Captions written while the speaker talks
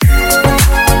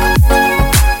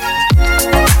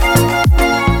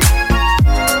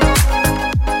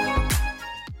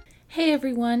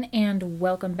everyone, and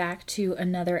welcome back to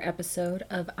another episode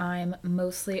of I'm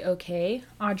Mostly Okay.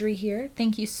 Audrey here.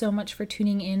 Thank you so much for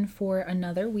tuning in for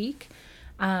another week.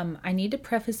 I need to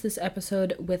preface this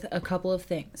episode with a couple of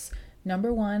things.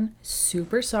 Number one,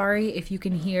 super sorry if you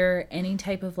can hear any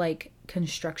type of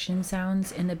construction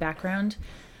sounds in the background.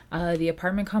 The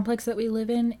apartment complex that we live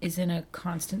in is in a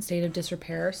constant state of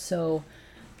disrepair, so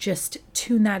just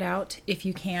tune that out if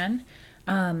you can.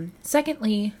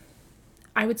 Secondly,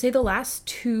 I would say the last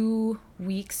 2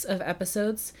 weeks of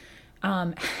episodes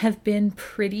have been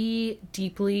pretty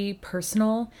deeply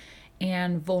personal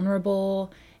and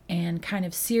vulnerable and kind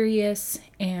of serious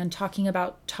and talking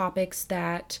about topics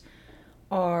that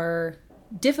are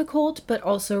difficult but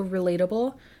also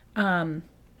relatable.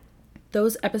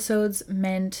 Those episodes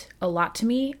meant a lot to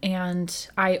me, and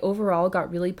I overall got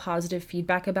really positive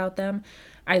feedback about them.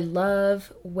 I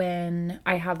love when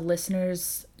I have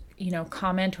listeners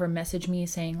comment or message me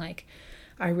saying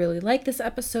I really like this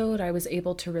episode. I was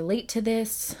able to relate to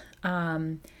this.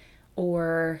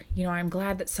 Or, I'm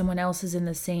glad that someone else is in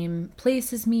the same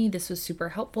place as me. This was super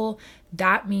helpful.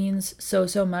 That means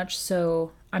so much.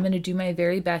 So I'm going to do my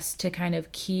very best to kind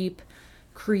of keep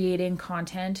creating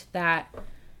content that,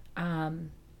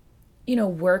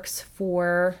 works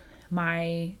for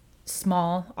my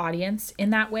small audience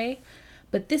in that way.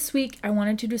 But this week, I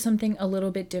wanted to do something a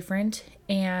little bit different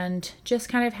and just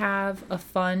kind of have a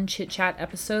fun chit-chat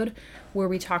episode where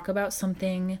we talk about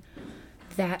something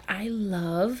that I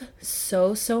love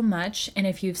so much. And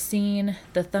if you've seen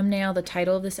the thumbnail, the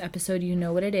title of this episode, you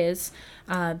know what it is.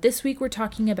 This week, we're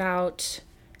talking about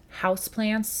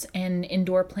houseplants and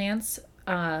indoor plants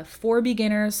for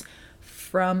beginners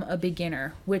from a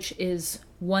beginner, which is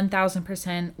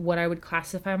 1000% what I would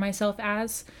classify myself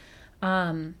as.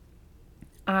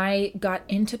 I got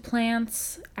into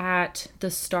plants at the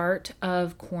start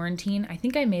of quarantine. I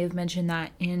think I may have mentioned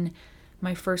that in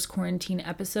my first quarantine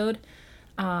episode.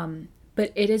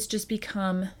 But it has just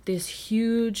become this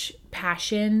huge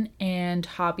passion and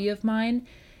hobby of mine.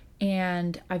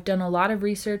 And I've done a lot of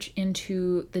research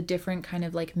into the different kind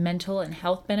of mental and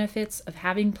health benefits of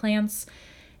having plants,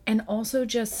 and also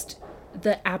just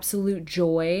the absolute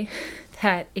joy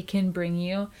that it can bring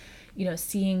you,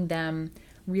 seeing them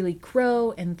really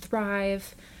grow and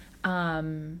thrive,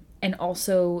 and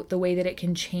also the way that it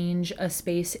can change a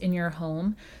space in your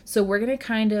home. So we're going to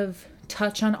kind of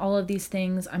touch on all of these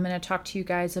things. I'm going to talk to you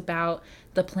guys about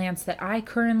the plants that I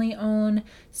currently own,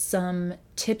 some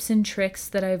tips and tricks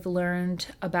that I've learned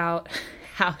about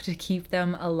how to keep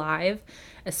them alive,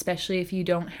 especially if you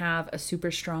don't have a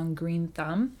super strong green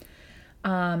thumb.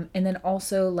 And then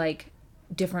also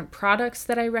different products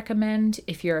that I recommend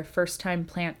if you're a first-time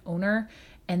plant owner.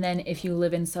 And then if you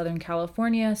live in Southern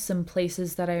California, some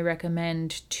places that I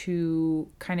recommend to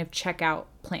kind of check out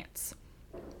plants.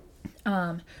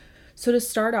 So to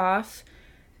start off,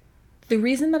 the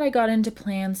reason that I got into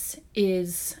plants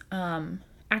is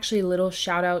actually a little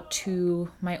shout out to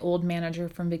my old manager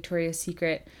from Victoria's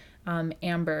Secret,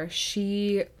 Amber.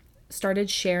 She started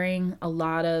sharing a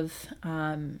lot of,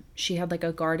 she had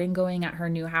a garden going at her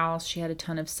new house. She had a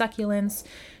ton of succulents.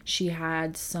 She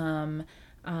had some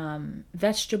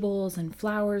vegetables and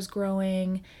flowers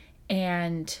growing,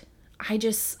 and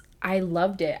I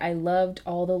loved it. I loved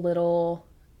all the little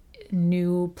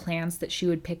new plants that she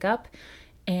would pick up.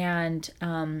 And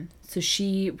so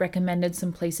she recommended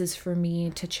some places for me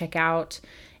to check out.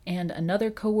 And another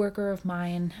coworker of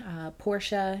mine,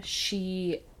 Portia,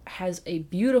 she has a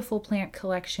beautiful plant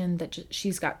collection that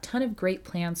she's got a ton of great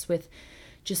plants with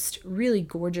just really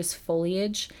gorgeous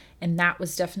foliage. And that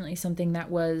was definitely something that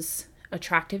was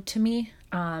attractive to me.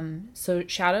 So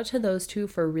shout out to those two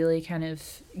for really kind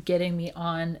of getting me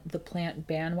on the plant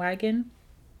bandwagon.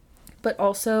 But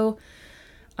also,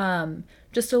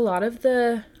 just a lot of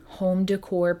the home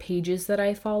decor pages that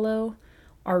I follow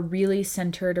are really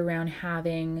centered around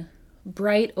having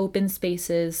bright open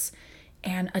spaces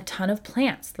and a ton of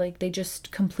plants. They just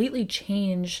completely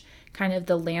change kind of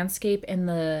the landscape and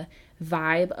the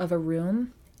vibe of a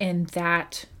room. And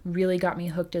that really got me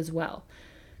hooked as well.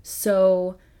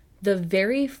 So the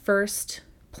very first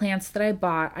plants that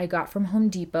I got from Home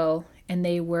Depot, and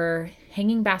they were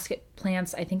hanging basket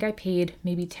plants. I think I paid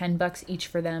maybe $10 each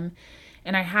for them.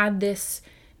 And I had this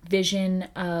vision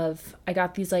of, I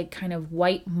got these kind of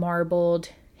white marbled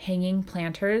hanging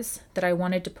planters that I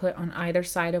wanted to put on either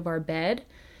side of our bed.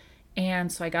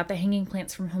 And so I got the hanging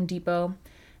plants from Home Depot.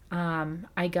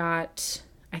 I got,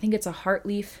 I think it's a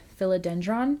heartleaf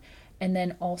philodendron, and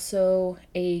then also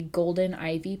a golden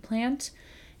ivy plant.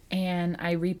 And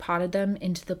I repotted them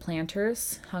into the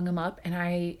planters, hung them up, and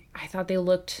I thought they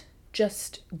looked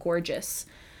just gorgeous.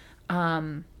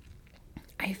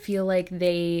 I feel like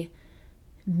they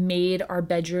made our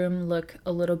bedroom look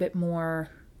a little bit more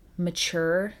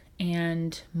mature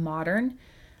and modern.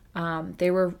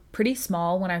 They were pretty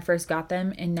small when I first got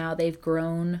them, and now they've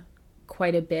grown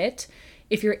quite a bit.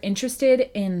 If you're interested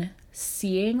in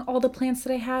seeing all the plants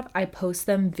that I have, I post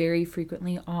them very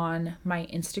frequently on my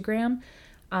Instagram.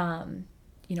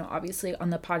 Obviously on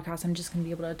the podcast, I'm just going to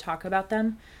be able to talk about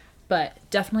them, but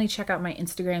definitely check out my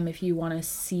Instagram if you want to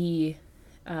see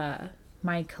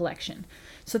my collection.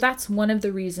 So that's one of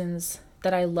the reasons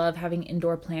that I love having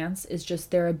indoor plants, is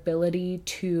just their ability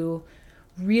to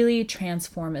really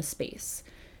transform a space.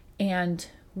 And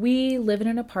we live in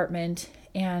an apartment,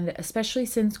 and especially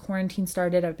since quarantine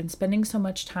started, I've been spending so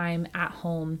much time at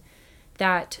home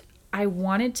that I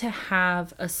wanted to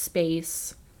have a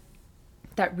space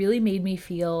that really made me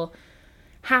feel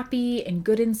happy and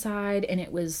good inside, and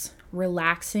it was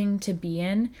relaxing to be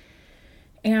in.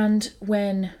 And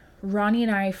when Ronnie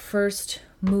and I first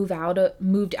moved out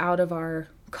of our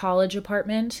college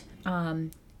apartment,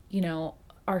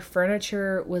 our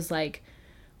furniture was like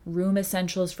room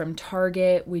essentials from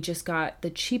Target. We just got the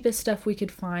cheapest stuff we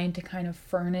could find to kind of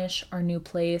furnish our new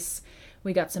place.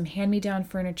 We got some hand-me-down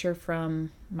furniture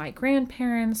from my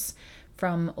grandparents,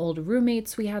 from old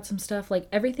roommates. We had some stuff. Like,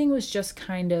 everything was just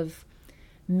kind of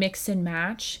mix and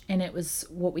match, and it was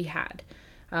what we had.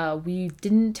 We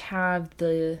didn't have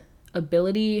the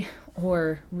ability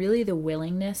or really the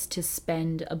willingness to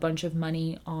spend a bunch of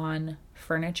money on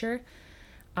furniture.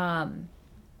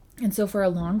 And so for a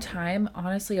long time,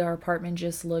 honestly, our apartment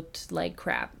just looked like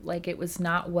crap. Like, it was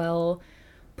not well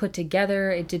put together.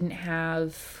 It didn't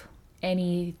have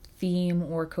any theme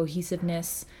or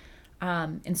cohesiveness.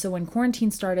 And so when quarantine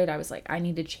started, I was like, I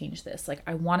need to change this. Like,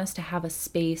 I want us to have a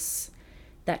space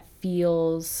that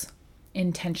feels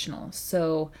intentional.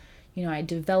 So, I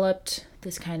developed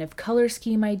this kind of color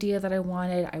scheme idea that I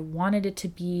wanted. I wanted it to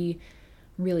be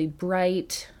really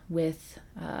bright with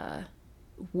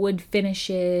wood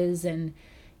finishes and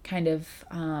kind of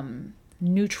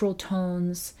neutral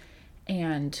tones.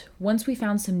 And once we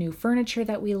found some new furniture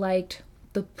that we liked,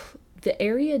 the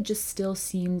area just still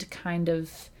seemed kind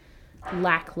of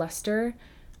lackluster,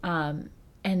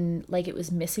 and like it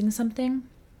was missing something.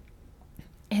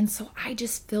 And so I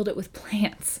just filled it with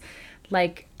plants.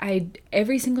 Like,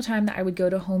 every single time that I would go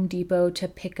to Home Depot to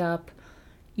pick up,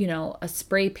 a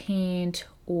spray paint,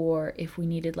 or if we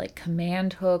needed like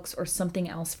command hooks or something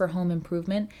else for home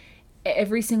improvement,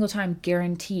 every single time,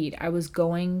 guaranteed, I was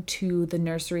going to the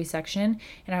nursery section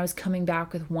and I was coming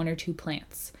back with 1 or 2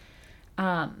 plants.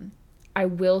 I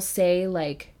will say,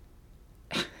 like,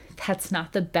 that's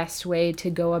not the best way to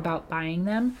go about buying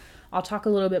them. I'll talk a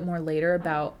little bit more later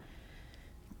about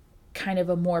kind of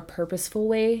a more purposeful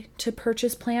way to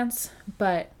purchase plants,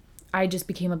 but I just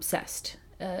became obsessed.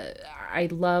 I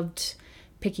loved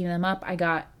picking them up. I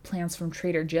got plants from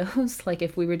Trader Joe's. Like,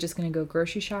 if we were just going to go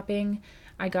grocery shopping,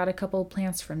 I got a couple of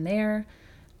plants from there.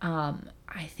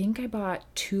 I think I bought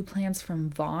 2 plants from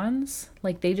Vaughn's.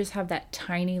 Like, they just have that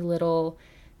tiny little,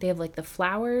 they have like the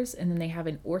flowers, and then they have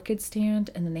an orchid stand,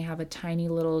 and then they have a tiny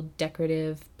little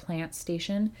decorative plant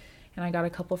station. And I got a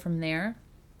couple from there.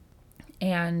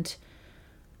 And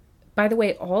by the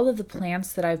way, all of the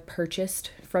plants that I've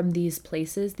purchased from these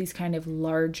places, these kind of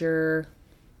larger,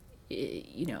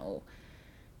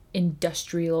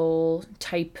 industrial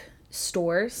type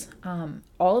stores,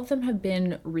 all of them have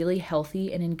been really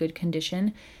healthy and in good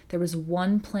condition. There was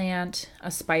one plant, a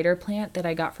spider plant that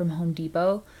I got from Home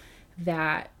Depot,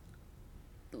 that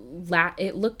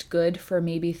it looked good for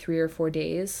maybe 3 or 4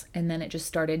 days, and then it just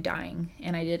started dying.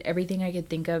 And I did everything I could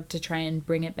think of to try and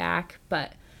bring it back,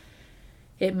 but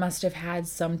it must have had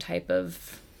some type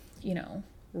of,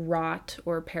 rot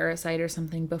or parasite or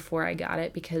something before I got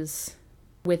it, because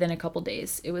within a couple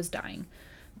days it was dying.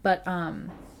 But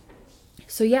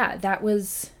so yeah, that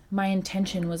was my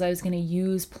intention, was I was going to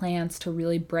use plants to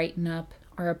really brighten up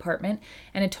our apartment,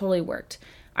 and it totally worked.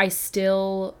 I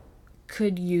still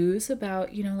could use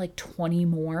about, like 20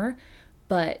 more,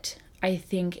 but I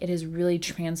think it has really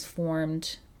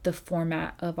transformed the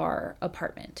format of our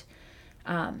apartment.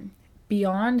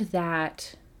 Beyond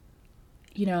that,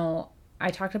 I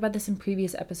talked about this in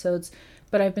previous episodes,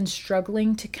 but I've been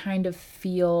struggling to kind of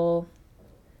feel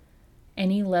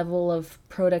any level of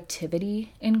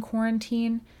productivity in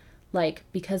quarantine. Like,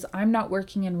 because I'm not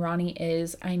working and Ronnie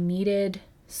is, I needed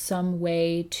some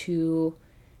way to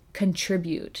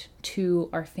contribute to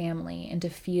our family and to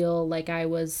feel like I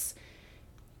was,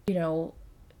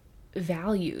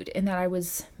 valued, and that I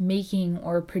was making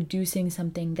or producing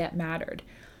something that mattered.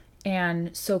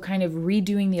 And so kind of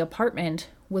redoing the apartment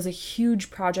was a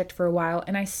huge project for a while.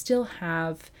 And I still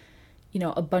have,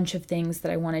 a bunch of things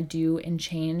that I want to do and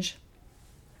change.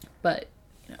 But,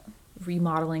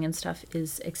 remodeling and stuff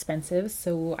is expensive.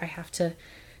 So I have to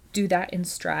do that in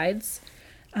strides.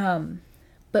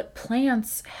 But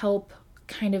plants help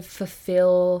kind of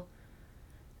fulfill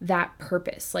that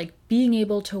purpose, like being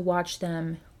able to watch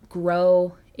them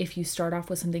grow if you start off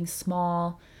with something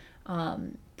small.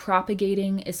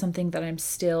 Propagating is something that I'm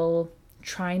still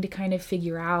trying to kind of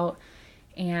figure out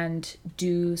and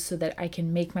do so that I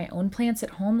can make my own plants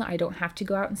at home, that I don't have to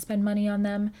go out and spend money on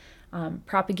them.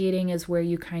 Propagating is where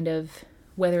you kind of,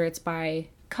 whether it's by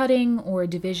cutting or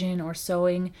division or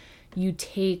sowing, you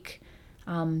take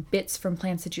bits from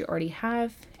plants that you already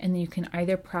have, and then you can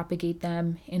either propagate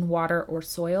them in water or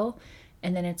soil,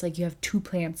 and then it's like you have two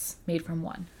plants made from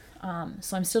one.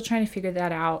 So I'm still trying to figure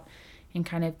that out and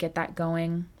kind of get that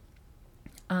going.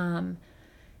 And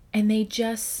they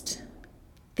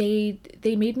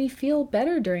made me feel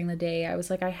better during the day. I was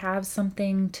like, I have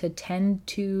something to tend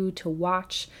to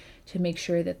watch, to make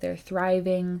sure that they're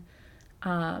thriving.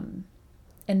 And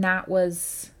that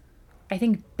was, I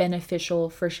think, beneficial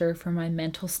for sure for my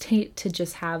mental state, to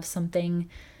just have something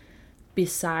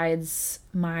besides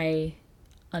my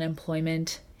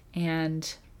unemployment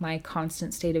and my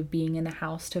constant state of being in the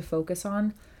house to focus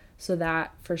on. So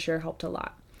that for sure helped a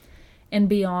lot. And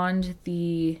beyond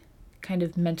the kind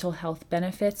of mental health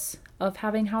benefits of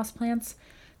having houseplants,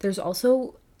 there's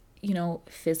also,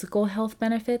 physical health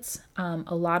benefits.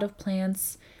 A lot of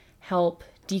plants help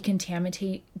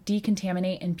decontaminate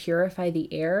and purify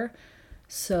the air.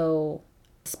 So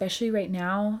especially right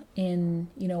now in,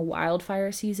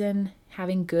 wildfire season,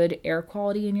 having good air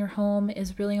quality in your home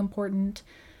is really important.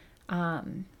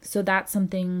 So that's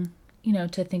something,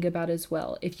 to think about as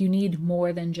well. If you need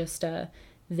more than just a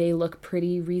they look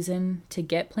pretty reason to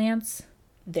get plants,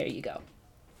 there you go.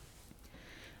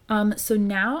 So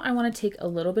now I want to take a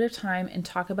little bit of time and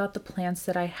talk about the plants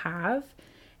that I have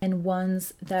and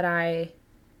ones that I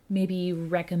maybe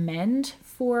recommend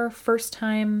for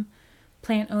first-time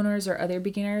plant owners or other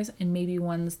beginners, and maybe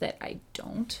ones that I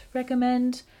don't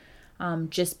recommend,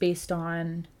 just based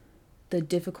on the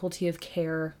difficulty of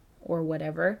care or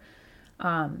whatever.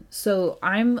 So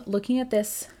I'm looking at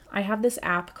this. I have this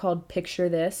app called Picture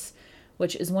This,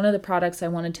 which is one of the products I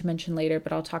wanted to mention later,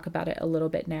 but I'll talk about it a little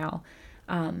bit now.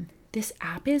 This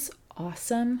app is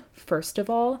awesome. First of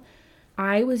all,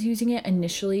 I was using it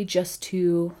initially just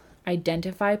to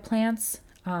identify plants.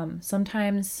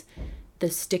 Sometimes the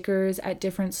stickers at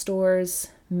different stores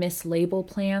mislabel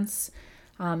plants.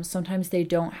 Sometimes they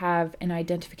don't have an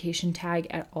identification tag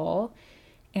at all.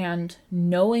 And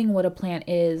knowing what a plant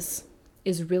is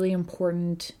really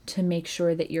important to make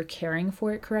sure that you're caring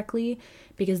for it correctly,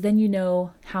 because then you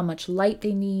know how much light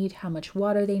they need, how much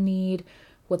water they need,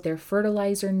 what their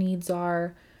fertilizer needs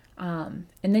are, and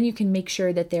then you can make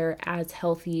sure that they're as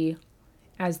healthy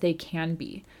as they can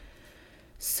be.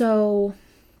 So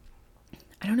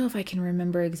I don't know if I can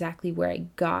remember exactly where I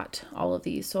got all of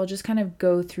these, so I'll just kind of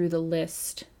go through the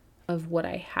list of what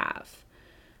I have.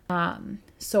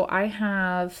 So I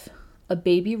have a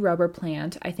baby rubber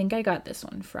plant. I think I got this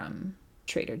one from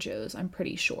Trader Joe's, I'm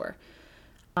pretty sure.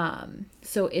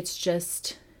 So it's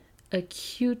just a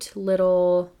cute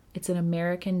little, it's an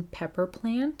American pepper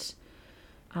plant.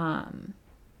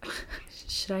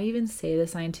 Should I even say the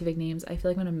scientific names? I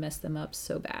feel like I'm gonna mess them up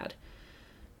so bad.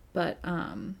 But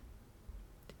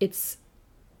its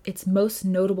most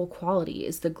notable quality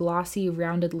is the glossy,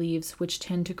 rounded leaves, which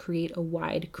tend to create a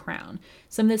wide crown.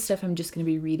 Some of this stuff I'm just going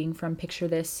to be reading from Picture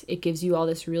This. It gives you all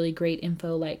this really great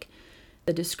info, like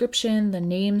the description, the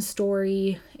name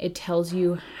story. It tells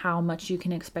you how much you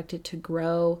can expect it to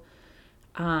grow.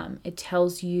 It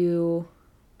tells you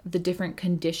the different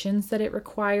conditions that it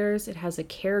requires. It has a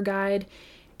care guide.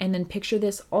 And then Picture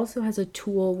This also has a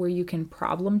tool where you can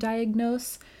problem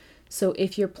diagnose. So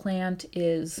if your plant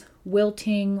is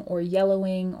wilting or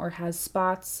yellowing or has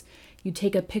spots, you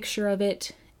take a picture of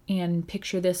it, and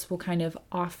Picture This will kind of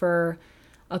offer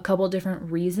a couple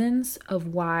different reasons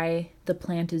of why the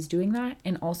plant is doing that,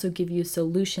 and also give you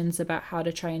solutions about how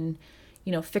to try and,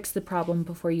 fix the problem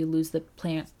before you lose the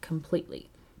plant completely.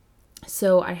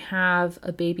 So I have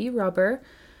a baby rubber.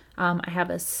 I have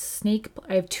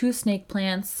two snake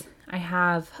plants. I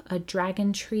have a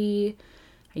dragon tree.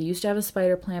 I used to have a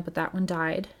spider plant, but that one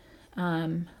died.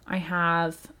 I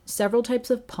have several types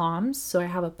of palms. So I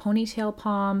have a ponytail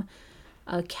palm,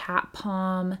 a cat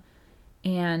palm,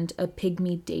 and a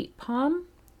pygmy date palm.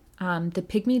 The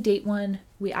pygmy date one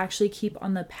we actually keep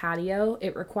on the patio.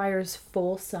 It requires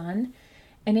full sun,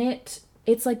 and it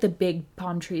It's like the big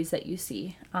palm trees that you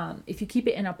see. If you keep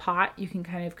it in a pot, you can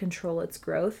kind of control its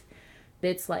growth.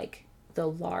 It's like the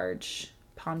large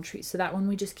palm trees. So that one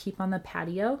we just keep on the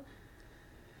patio.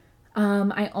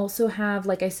 I also have,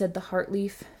 like I said, the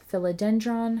heartleaf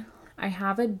philodendron. I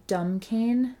have a dumb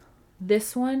cane.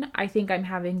 This one I think I'm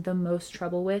having the most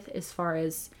trouble with as far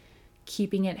as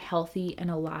keeping it healthy and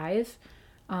alive.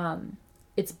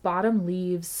 Its bottom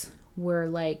leaves were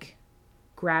like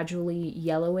gradually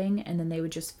yellowing and then they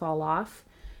would just fall off.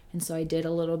 And so I did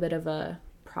a little bit of a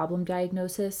problem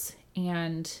diagnosis,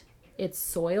 and its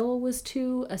soil was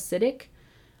too acidic.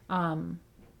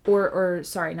 Or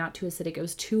sorry, not too acidic. It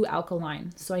was too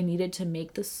alkaline. So I needed to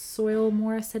make the soil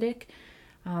more acidic.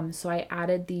 So I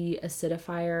added the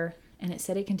acidifier, and it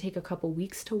said it can take a couple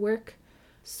weeks to work.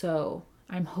 So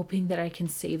I'm hoping that I can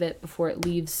save it before it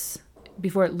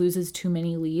loses too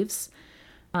many leaves.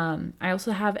 I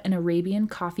also have an Arabian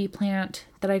coffee plant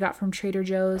that I got from Trader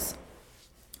Joe's.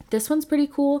 This one's pretty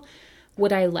cool.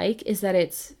 What I like is that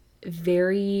it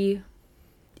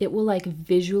will like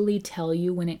visually tell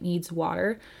you when it needs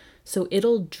water. So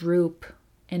it'll droop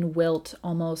and wilt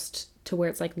almost to where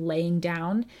it's like laying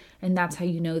down. And that's how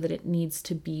you know that it needs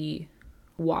to be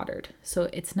watered. So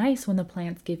it's nice when the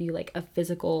plants give you like a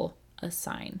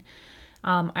sign.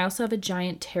 I also have a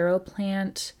giant taro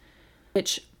plant,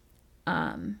 which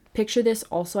picture this,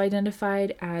 also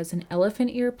identified as an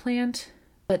elephant ear plant,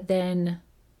 but then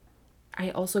I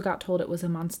also got told it was a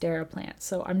monstera plant.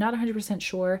 So I'm not 100%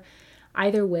 sure.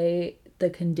 Either way, the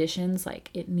conditions, like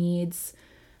it needs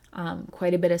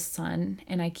quite a bit of sun,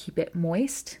 and I keep it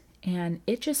moist, and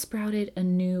it just sprouted a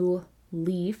new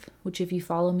leaf, which if you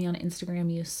follow me on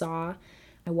Instagram, you saw.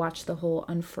 I watched the whole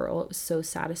unfurl. It was so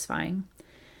satisfying.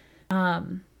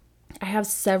 I have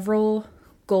several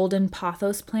golden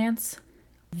pothos plants.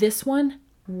 This one,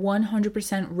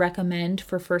 100% recommend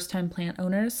for first-time plant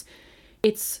owners.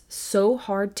 It's so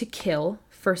hard to kill,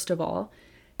 first of all,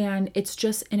 and it's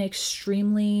just an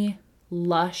extremely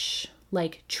lush,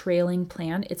 like trailing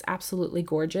plant. It's absolutely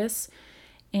gorgeous.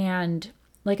 And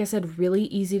like I said, really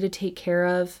easy to take care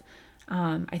of.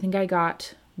 I think I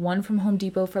got one from Home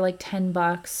Depot for like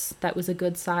 $10. That was a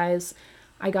good size.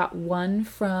 I got one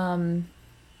from,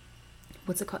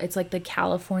 what's it called? It's like the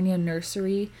California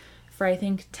Nursery for I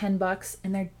think $10,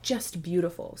 and they're just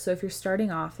beautiful. So if you're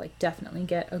starting off, like definitely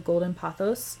get a golden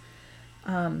pothos.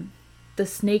 The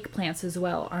snake plants as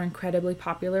well are incredibly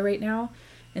popular right now,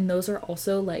 and those are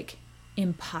also like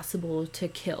impossible to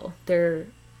kill. They're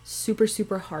super,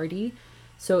 super hardy.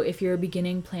 So if you're a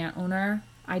beginning plant owner,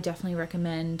 I definitely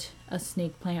recommend a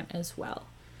snake plant as well.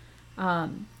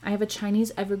 I have a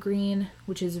Chinese evergreen,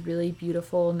 which is really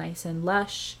beautiful, nice and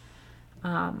lush.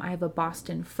 I have a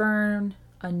Boston fern,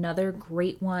 another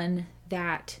great one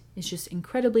that is just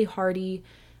incredibly hardy.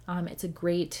 It's a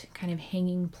great kind of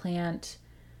hanging plant.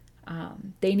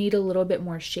 They need a little bit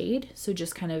more shade, so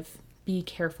just kind of be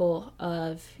careful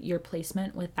of your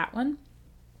placement with that one.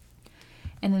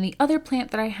 And then the other plant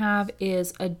that I have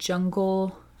is a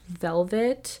jungle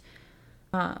velvet,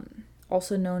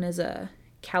 also known as a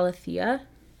calathea.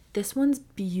 This one's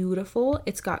beautiful.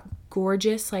 It's got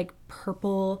gorgeous like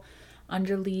purple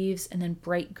underleaves and then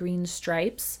bright green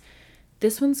stripes.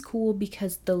 This one's cool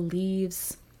because the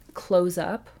leaves close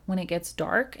up when it gets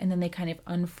dark and then they kind of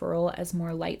unfurl as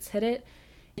more lights hit it.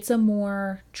 It's a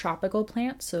more tropical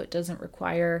plant, so it doesn't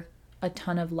require a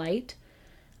ton of light,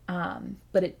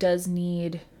 but it does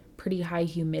need pretty high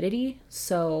humidity.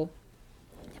 So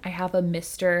I have a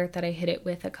mister that I hit it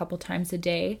with a couple times a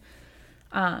day.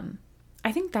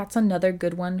 I think that's another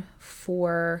good one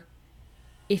for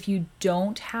if you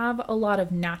don't have a lot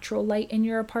of natural light in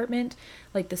your apartment.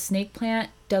 Like the snake plant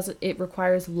it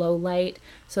requires low light,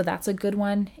 so that's a good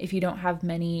one if you don't have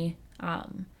many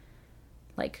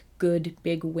like good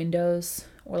big windows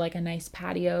or like a nice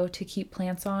patio to keep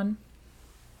plants on.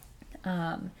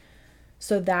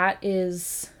 So that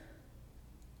is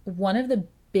one of the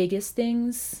biggest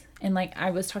things, and like I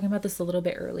was talking about this a little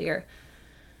bit earlier.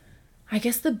 I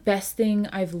guess the best thing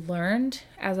I've learned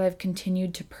as I've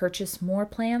continued to purchase more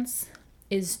plants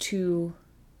is to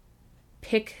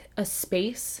pick a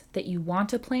space that you want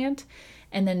to plant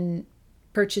and then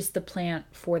purchase the plant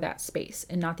for that space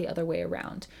and not the other way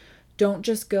around. Don't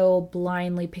just go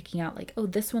blindly picking out like, oh,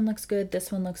 this one looks good,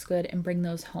 and bring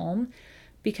those home,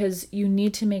 because you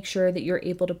need to make sure that you're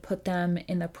able to put them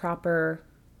in the proper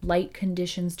light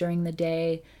conditions during the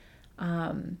day.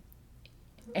 And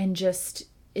just,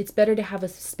 it's better to have a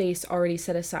space already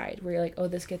set aside where you're like, oh,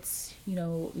 this gets,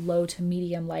 low to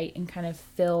medium light, and kind of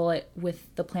fill it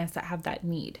with the plants that have that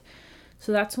need.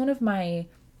 So that's one of my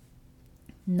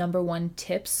number one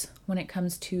tips when it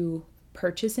comes to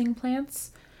purchasing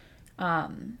plants.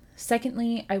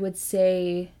 Secondly, I would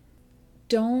say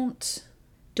don't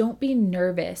be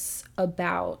nervous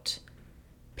about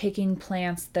picking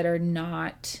plants that are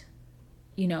not,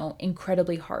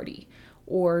 incredibly hardy,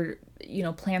 or,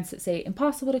 plants that say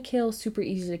impossible to kill, super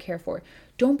easy to care for.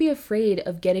 Don't be afraid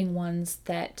of getting ones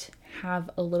that have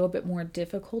a little bit more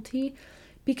difficulty,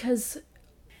 because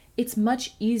it's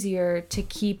much easier to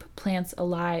keep plants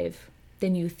alive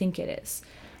than you think it is.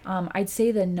 I'd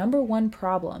say the number one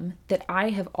problem that I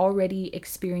have already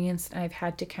experienced and I've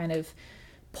had to kind of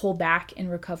pull back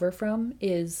and recover from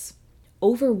is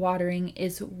overwatering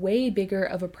is way bigger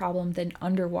of a problem than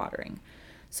underwatering.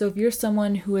 So if you're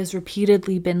someone who has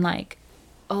repeatedly been like,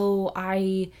 oh,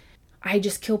 I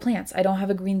just kill plants, I don't have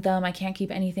a green thumb, I can't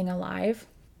keep anything alive,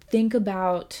 think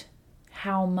about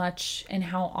how much and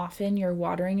how often you're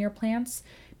watering your plants,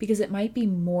 because it might be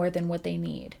more than what they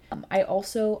need.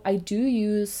 I do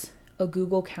use a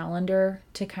Google Calendar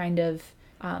to kind of,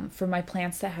 for my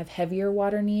plants that have heavier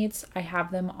water needs, I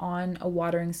have them on a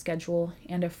watering schedule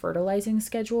and a fertilizing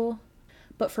schedule.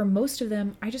 But for most of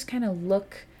them, I just kind of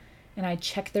look and I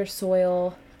check their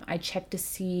soil. I check to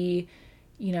see,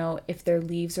 if their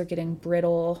leaves are getting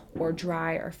brittle or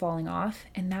dry or falling off.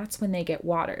 And that's when they get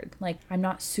watered. Like, I'm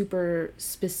not super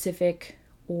specific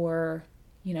or,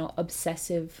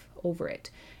 obsessive over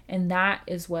it. And that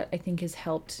is what I think has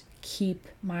helped keep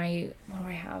my, what do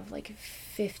I have, like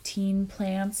 15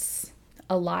 plants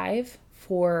alive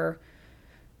for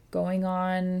going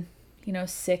on,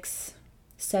 6-7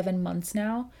 months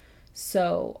now.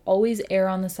 So always err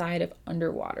on the side of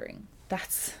underwatering.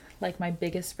 That's like my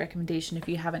biggest recommendation if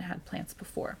you haven't had plants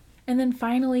before. And then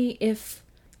finally, if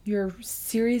you're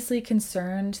seriously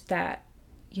concerned that,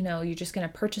 you're just going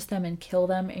to purchase them and kill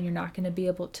them and you're not going to be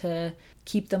able to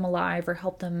keep them alive or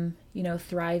help them,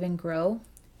 thrive and grow,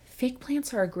 fake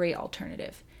plants are a great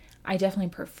alternative. I definitely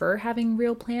prefer having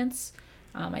real plants.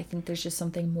 I think there's just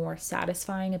something more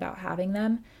satisfying about having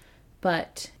them.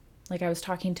 But like I was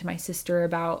talking to my sister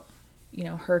about,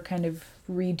 her kind of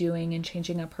redoing and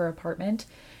changing up her apartment.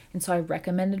 And so I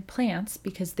recommended plants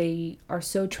because they are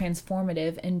so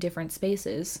transformative in different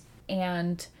spaces.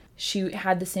 And she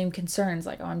had the same concerns,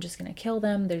 like, oh, I'm just going to kill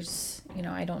them. There's,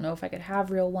 I don't know if I could have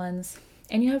real ones.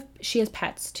 And she has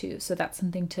pets too, so that's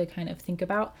something to kind of think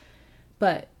about.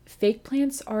 But fake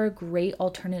plants are a great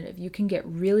alternative. You can get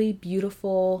really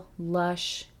beautiful,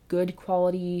 lush, good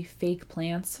quality fake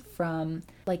plants from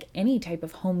like any type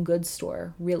of home goods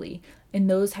store, really. And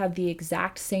those have the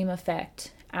exact same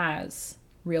effect as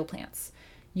real plants.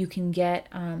 You can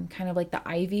get kind of like the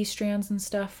ivy strands and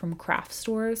stuff from craft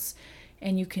stores,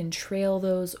 and you can trail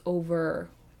those over,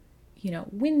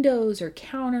 windows or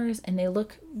counters, and they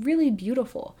look really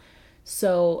beautiful.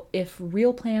 So if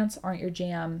real plants aren't your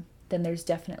jam, then there's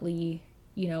definitely,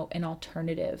 an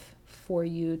alternative for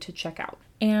you to check out.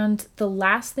 And the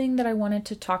last thing that I wanted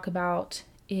to talk about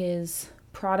is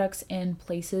products and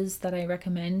places that I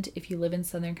recommend if you live in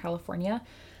Southern California.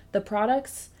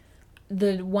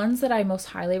 The ones that I most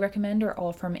highly recommend are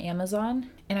all from Amazon,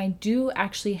 and I do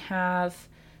actually have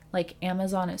like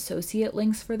Amazon associate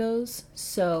links for those.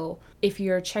 So if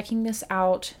you're checking this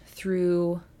out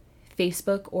through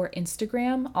Facebook or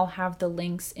Instagram, I'll have the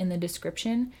links in the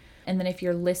description. And then if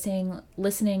you're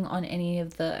listening on any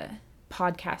of the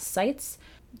podcast sites,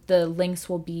 the links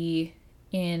will be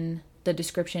in the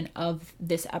description of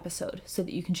this episode so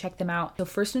that you can check them out. So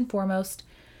first and foremost,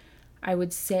 I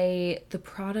would say the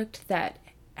product that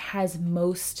has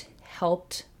most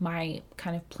helped my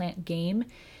kind of plant game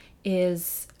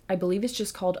is, I believe it's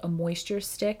just called a moisture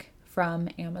stick from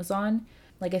Amazon.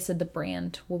 Like I said, the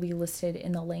brand will be listed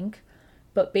in the link.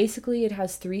 But basically it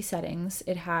has 3 settings.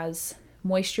 It has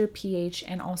moisture, pH,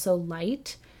 and also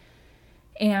light.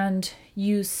 And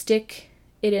you stick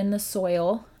it in the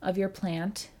soil of your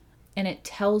plant, and it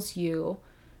tells you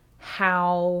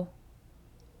how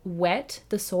wet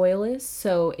the soil is.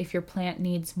 So if your plant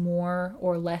needs more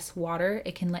or less water,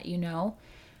 it can let you know.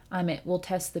 It will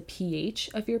test the pH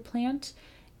of your plant,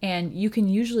 and you can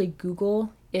usually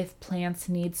Google if plants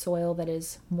need soil that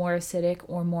is more acidic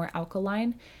or more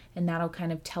alkaline, and that'll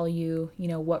kind of tell you,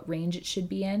 what range it should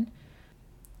be in.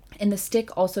 And the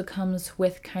stick also comes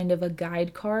with kind of a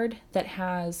guide card that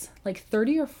has like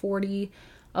 30 or 40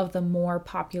 of the more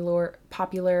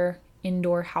popular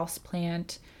indoor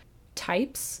houseplant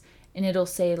types. And it'll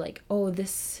say like, oh,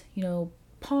 this,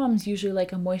 palm's usually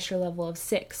like a moisture level of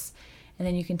 6. And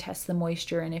then you can test the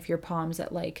moisture. And if your palm's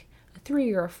at like a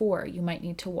 3 or a 4, you might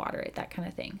need to water it, that kind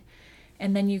of thing.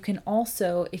 And then you can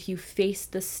also, if you face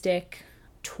the stick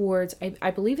towards, I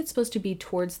believe it's supposed to be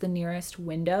towards the nearest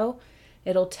window,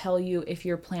 it'll tell you if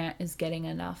your plant is getting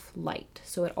enough light.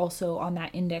 So it also on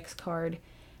that index card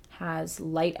has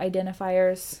light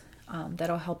identifiers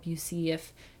that'll help you see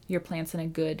if your plant's in a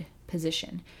good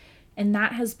position. And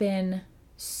that has been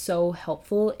so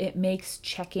helpful. It makes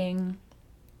checking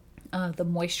the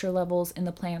moisture levels in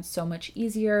the plants so much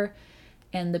easier.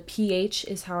 And the pH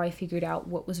is how I figured out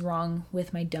what was wrong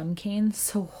with my dumb cane.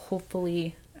 So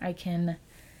hopefully I can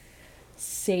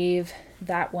save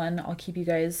that one. I'll keep you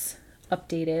guys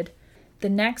updated. The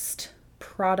next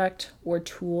product or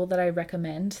tool that I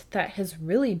recommend that has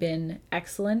really been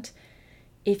excellent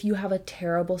if you have a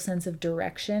terrible sense of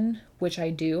direction, which I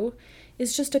do,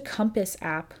 is just a compass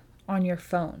app on your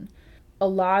phone. A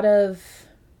lot of,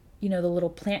 the little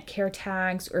plant care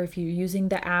tags, or if you're using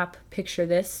the app, picture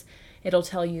this, it'll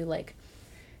tell you like,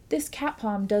 this cat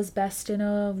palm does best in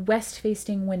a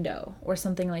west-facing window or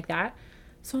something like that.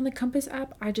 So on the compass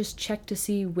app, I just check to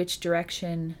see which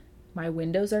direction my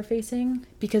windows are facing,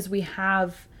 because we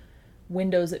have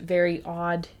windows at very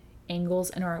odd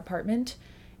angles in our apartment.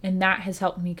 And that has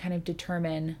helped me kind of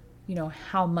determine,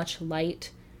 how much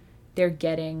light they're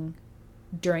getting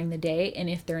during the day and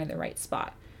if they're in the right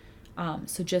spot.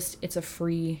 So just, it's a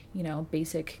free,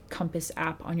 basic compass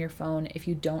app on your phone if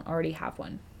you don't already have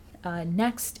one.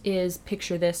 Next is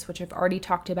Picture This, which I've already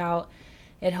talked about.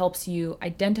 It helps you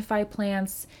identify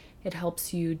plants. It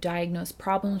helps you diagnose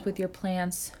problems with your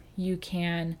plants. You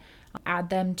can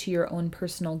add them to your own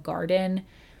personal garden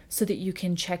so that you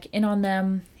can check in on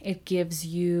them. It gives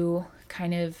you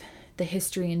kind of the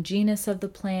history and genus of the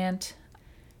plant,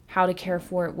 how to care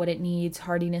for it, what it needs,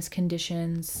 hardiness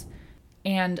conditions,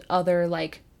 and other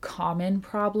like common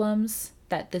problems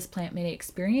that this plant may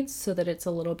experience, so that it's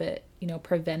a little bit,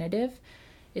 preventative.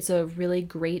 It's a really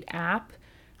great app.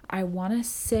 I want to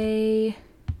say,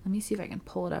 let me see if I can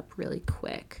pull it up really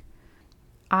quick.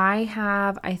 I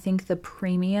have, I think, the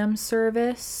premium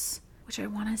service, which I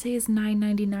want to say is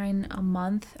 $9.99 a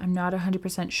month. I'm not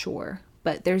 100% sure,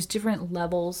 but there's different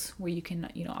levels where you can,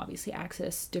 obviously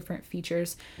access different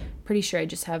features. Pretty sure I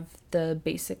just have the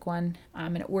basic one,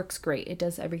 and it works great. It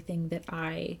does everything that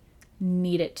I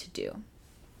need it to do.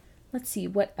 Let's see,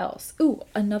 what else? Ooh,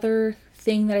 another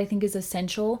thing that I think is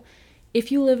essential.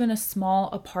 If you live in a small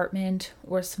apartment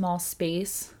or a small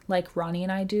space like Ronnie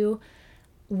and I do,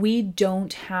 we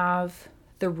don't have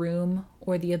the room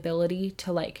or the ability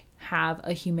to like have a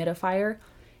humidifier.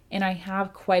 And I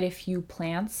have quite a few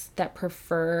plants that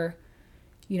prefer,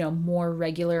 more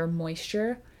regular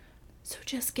moisture. So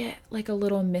just get like a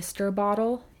little mister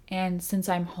bottle. And since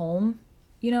I'm home,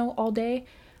 all day,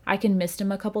 I can mist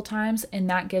them a couple times, and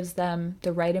that gives them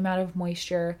the right amount of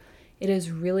moisture. It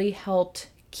has really helped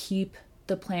keep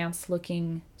the plants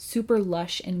looking super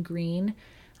lush and green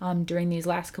during these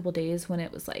last couple days when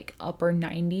it was like upper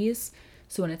 90s.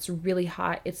 So when it's really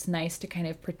hot, it's nice to kind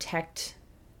of protect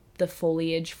the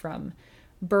foliage from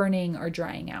burning or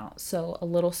drying out. So a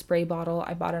little spray bottle,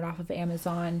 I bought it off of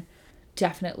Amazon.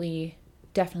 Definitely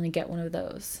get one of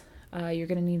those. You're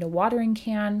going to need a watering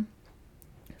can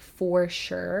for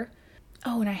sure.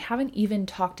 Oh, and I haven't even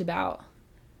talked about,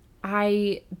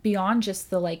 beyond just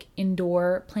the like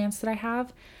indoor plants that I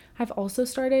have, I've also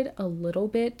started a little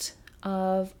bit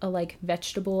of a like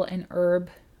vegetable and herb.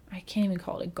 I can't even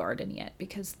call it a garden yet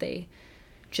because they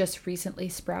just recently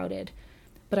sprouted.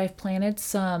 But I've planted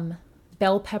some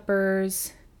bell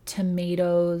peppers,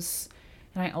 tomatoes,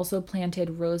 and I also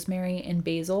planted rosemary and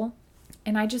basil.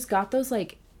 And I just got those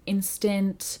like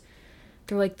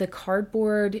they're like the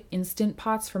cardboard instant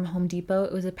pots from Home Depot.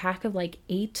 It was a pack of like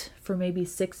 8 for maybe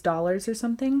 $6 or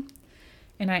something.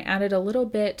 And I added a little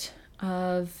bit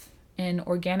of an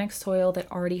organic soil that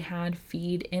already had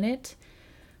feed in it,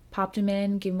 popped them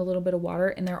in, gave them a little bit of water,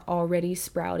 and they're already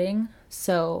sprouting.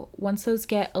 So once those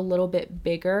get a little bit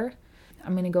bigger,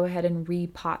 I'm going to go ahead and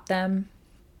repot them,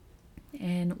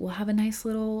 and we'll have a nice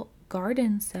little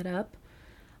garden set up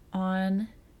on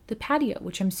the patio,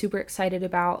 which I'm super excited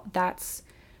about. That's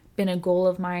been a goal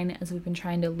of mine as we've been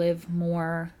trying to live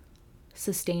more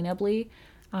sustainably,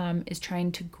 is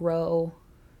trying to grow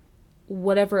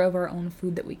whatever of our own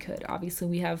food that we could. Obviously,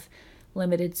 we have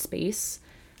limited space,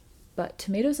 but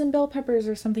tomatoes and bell peppers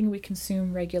are something we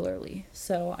consume regularly.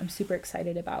 So I'm super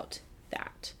excited about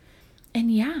that.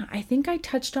 And yeah, I think I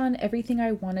touched on everything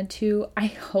I wanted to. I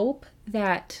hope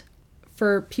that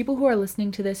for people who are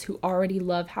listening to this who already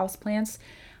love houseplants,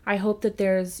 I hope that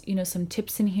there's, some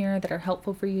tips in here that are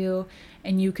helpful for you,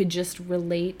 and you could just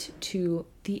relate to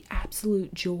the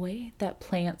absolute joy that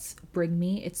plants bring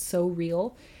me. It's so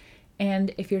real.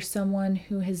 And if you're someone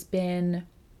who has been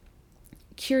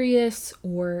curious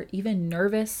or even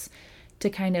nervous to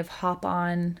kind of hop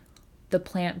on the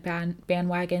plant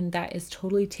bandwagon that is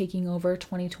totally taking over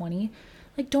 2020,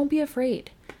 like, don't be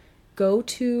afraid. Go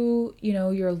to,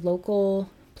 your local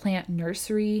plant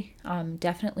nursery.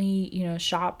 Definitely,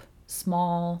 shop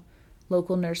small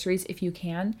local nurseries if you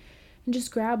can, and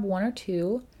just grab one or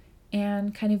two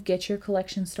and kind of get your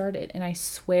collection started. And I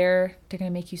swear they're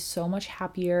going to make you so much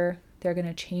happier. They're going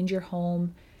to change your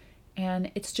home.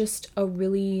 And it's just a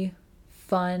really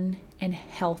fun and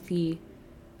healthy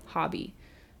hobby.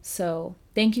 So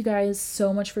thank you guys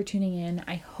so much for tuning in.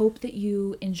 I hope that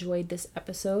you enjoyed this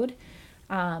episode.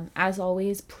 As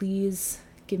always, please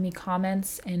give me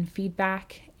comments and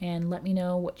feedback and let me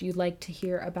know what you'd like to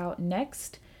hear about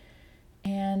next.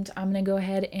 And I'm going to go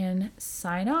ahead and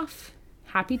sign off.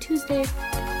 Happy Tuesday.